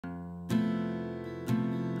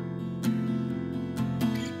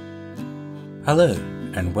Hello,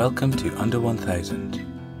 and welcome to Under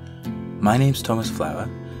 1000. My name's Thomas Flower,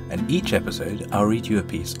 and each episode I'll read you a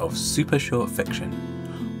piece of super short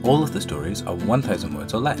fiction. All of the stories are 1000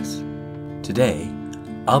 words or less. Today,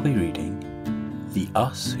 I'll be reading The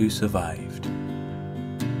Us Who Survived.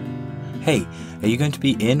 Hey, are you going to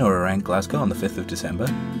be in or around Glasgow on the 5th of December?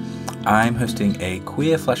 I'm hosting a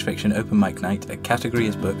queer flash fiction open mic night at Category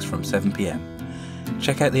as Books from 7 PM.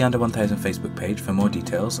 Check out the Under 1000 Facebook page for more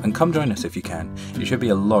details and come join us if you can. It should be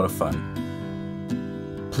a lot of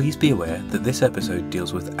fun. Please be aware that this episode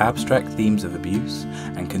deals with abstract themes of abuse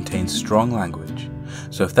and contains strong language.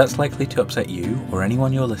 So if that's likely to upset you or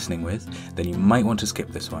anyone you're listening with, then you might want to skip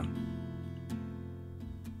this one.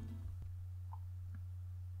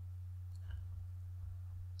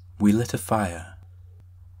 We lit a fire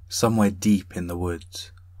somewhere deep in the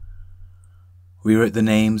woods. We wrote the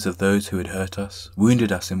names of those who had hurt us,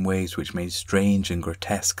 wounded us in ways which made strange and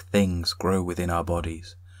grotesque things grow within our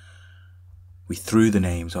bodies. We threw the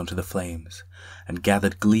names onto the flames and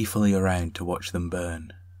gathered gleefully around to watch them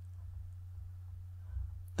burn.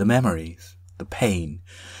 The memories, the pain,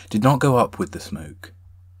 did not go up with the smoke.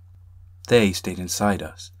 They stayed inside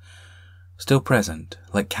us, still present,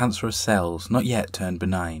 like cancerous cells not yet turned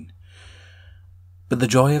benign. But the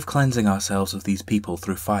joy of cleansing ourselves of these people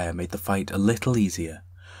through fire made the fight a little easier,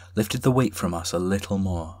 lifted the weight from us a little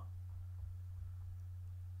more.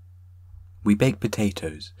 We baked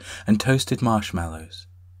potatoes and toasted marshmallows.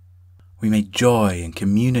 We made joy and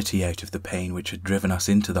community out of the pain which had driven us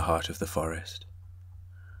into the heart of the forest.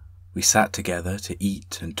 We sat together to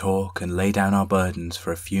eat and talk and lay down our burdens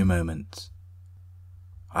for a few moments.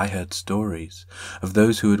 I heard stories of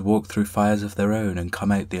those who had walked through fires of their own and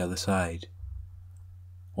come out the other side.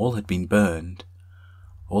 All had been burned,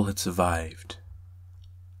 all had survived.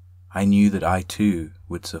 I knew that I too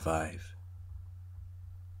would survive.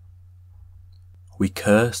 We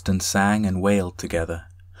cursed and sang and wailed together,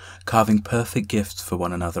 carving perfect gifts for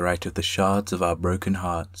one another out of the shards of our broken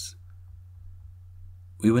hearts.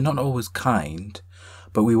 We were not always kind,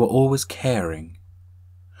 but we were always caring.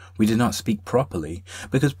 We did not speak properly,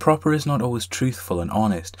 because proper is not always truthful and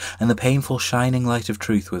honest, and the painful shining light of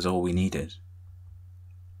truth was all we needed.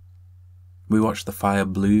 We watched the fire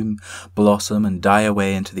bloom, blossom, and die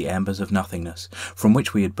away into the embers of nothingness from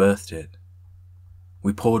which we had birthed it.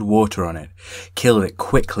 We poured water on it, killed it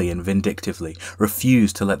quickly and vindictively,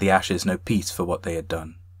 refused to let the ashes know peace for what they had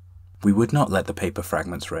done. We would not let the paper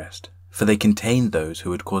fragments rest, for they contained those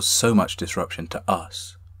who had caused so much disruption to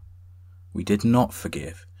us. We did not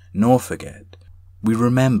forgive, nor forget. We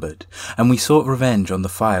remembered, and we sought revenge on the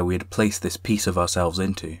fire we had placed this piece of ourselves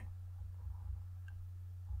into.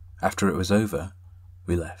 After it was over,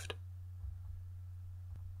 we left.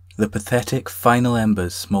 The pathetic final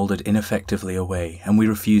embers smouldered ineffectively away, and we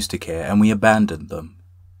refused to care, and we abandoned them.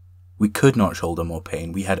 We could not shoulder more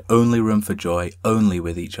pain. We had only room for joy, only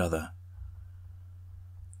with each other.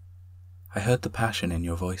 I heard the passion in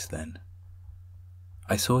your voice then.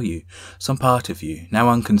 I saw you, some part of you, now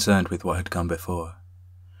unconcerned with what had come before.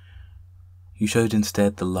 You showed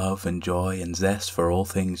instead the love and joy and zest for all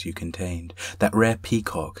things you contained, that rare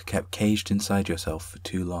peacock kept caged inside yourself for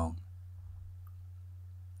too long.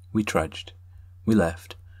 We trudged, we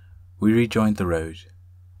left, we rejoined the road.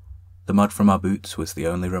 The mud from our boots was the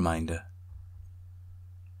only reminder.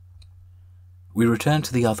 We returned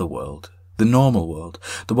to the other world, the normal world,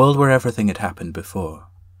 the world where everything had happened before.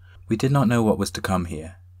 We did not know what was to come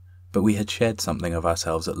here, but we had shed something of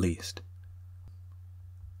ourselves at least.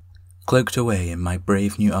 Cloaked away in my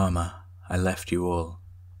brave new armour, I left you all.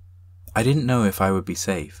 I didn't know if I would be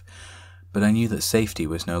safe, but I knew that safety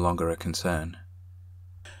was no longer a concern.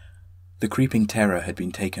 The creeping terror had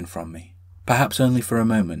been taken from me, perhaps only for a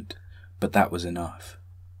moment, but that was enough.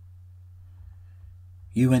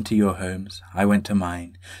 You went to your homes, I went to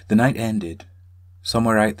mine. The night ended.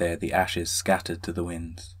 Somewhere out there the ashes scattered to the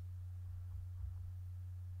winds.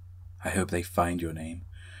 I hope they find your name,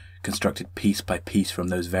 constructed piece by piece from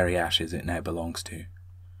those very ashes it now belongs to.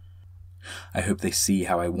 I hope they see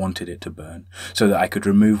how I wanted it to burn, so that I could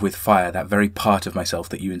remove with fire that very part of myself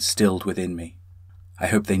that you instilled within me. I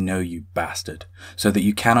hope they know you bastard, so that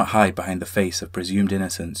you cannot hide behind the face of presumed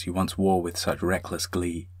innocence you once wore with such reckless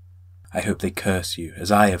glee. I hope they curse you,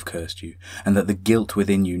 as I have cursed you, and that the guilt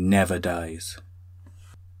within you never dies.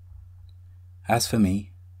 As for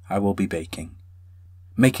me, I will be baking,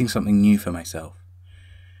 making something new for myself.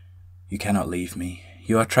 You cannot leave me.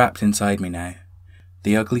 You are trapped inside me now.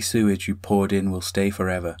 The ugly sewage you poured in will stay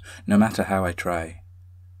forever, no matter how I try.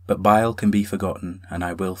 But bile can be forgotten, and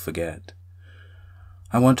I will forget.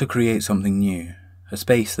 I want to create something new, a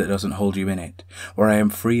space that doesn't hold you in it, where I am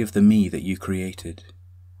free of the me that you created.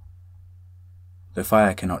 Though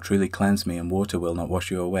fire cannot truly cleanse me and water will not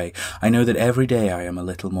wash you away, I know that every day I am a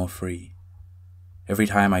little more free. Every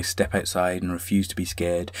time I step outside and refuse to be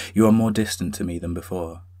scared, you are more distant to me than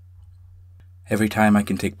before. Every time I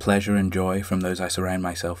can take pleasure and joy from those I surround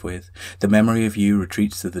myself with, the memory of you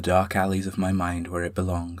retreats to the dark alleys of my mind where it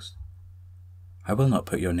belongs. I will not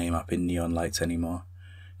put your name up in neon lights anymore.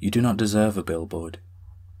 You do not deserve a billboard.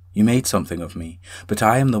 You made something of me, but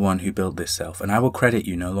I am the one who built this self, and I will credit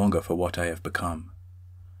you no longer for what I have become.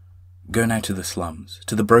 Go now to the slums,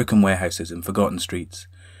 to the broken warehouses and forgotten streets.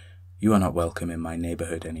 You are not welcome in my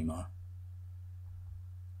neighborhood anymore.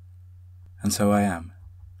 And so I am.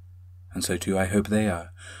 And so too I hope they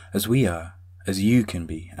are, as we are, as you can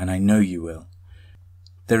be, and I know you will.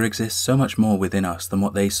 There exists so much more within us than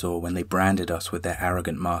what they saw when they branded us with their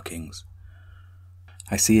arrogant markings.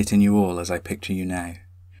 I see it in you all as I picture you now.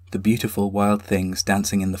 The beautiful wild things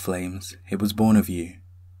dancing in the flames, it was born of you.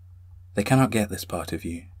 They cannot get this part of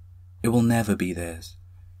you. It will never be theirs.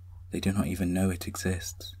 They do not even know it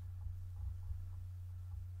exists.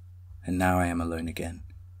 And now I am alone again.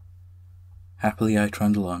 Happily I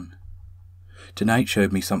trundle on. Tonight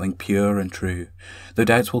showed me something pure and true. Though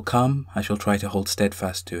doubts will come, I shall try to hold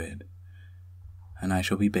steadfast to it. And I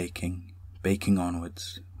shall be baking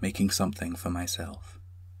onwards, making something for myself.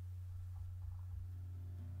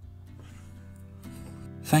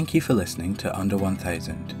 Thank you for listening to Under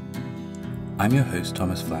 1000. I'm your host,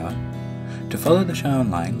 Thomas Flower. To follow the show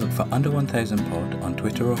online, look for Under 1000 Pod on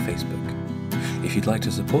Twitter or Facebook. If you'd like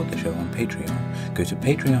to support the show on Patreon, go to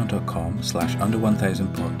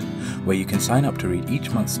patreon.com/under1000pod, where you can sign up to read each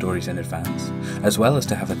month's stories in advance, as well as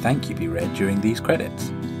to have a thank you be read during these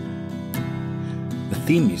credits. The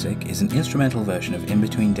theme music is an instrumental version of In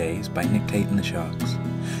Between Days by Nick Tate and the Sharks.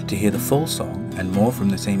 To hear the full song and more from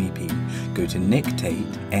the same EP, go to Nick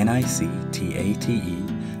Tate, NICTATE,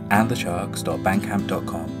 and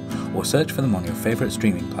thesharks.bandcamp.com, or search for them on your favourite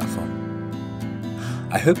streaming platform.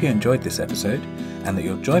 I hope you enjoyed this episode, and that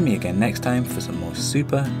you'll join me again next time for some more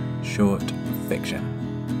super short fiction.